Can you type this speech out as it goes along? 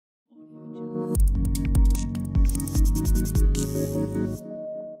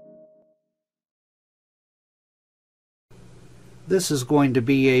This is going to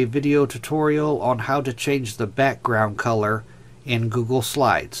be a video tutorial on how to change the background color in Google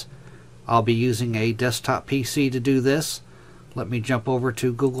Slides. I'll be using a desktop PC to do this. Let me jump over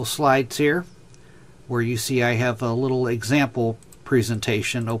to Google Slides here, where you see I have a little example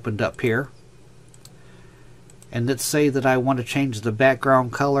presentation opened up here. And let's say that I want to change the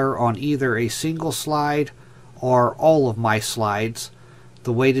background color on either a single slide or all of my slides.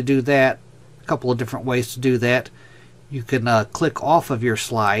 The way to do that, a couple of different ways to do that. You can click off of your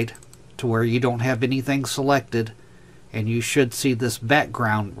slide to where you don't have anything selected, and you should see this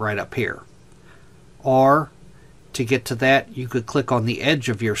background right up here. Or to get to that, you could click on the edge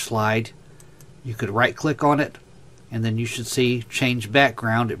of your slide. You could right click on it, and then you should see change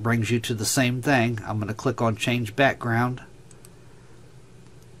background. It brings you to the same thing. I'm going to click on change background,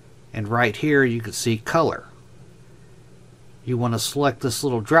 and right here you can see color. You want to select this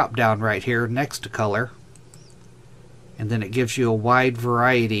little drop down right here next to color, and then it gives you a wide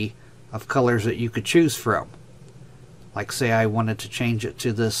variety of colors that you could choose from. Like say I wanted to change it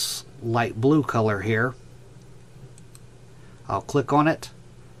to this light blue color here. I'll click on it.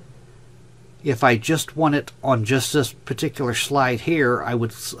 If I just want it on just this particular slide here, I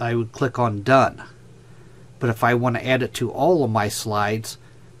would click on done. But if I want to add it to all of my slides,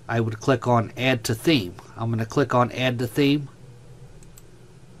 I would click on add to theme. I'm going to click on add to theme.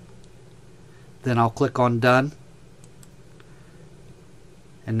 Then I'll click on done.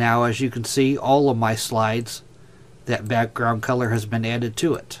 And now, as you can see, all of my slides, that background color has been added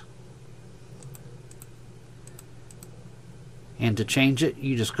to it. And to change it,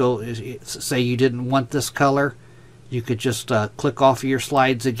 you just go, say you didn't want this color, you could just click off of your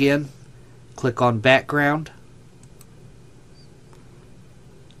slides again, click on background,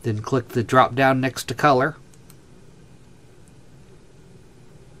 then click the drop down next to color,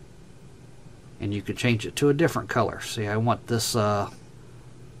 and you could change it to a different color. See, I want this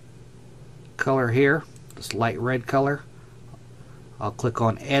color here, this light red color. I'll click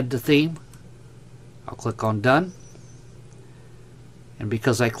on add to theme. I'll click on done. And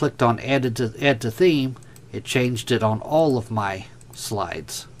because I clicked on add to theme, it changed it on all of my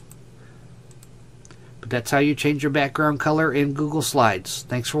slides. But that's how you change your background color in Google Slides.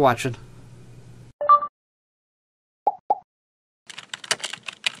 Thanks for watching.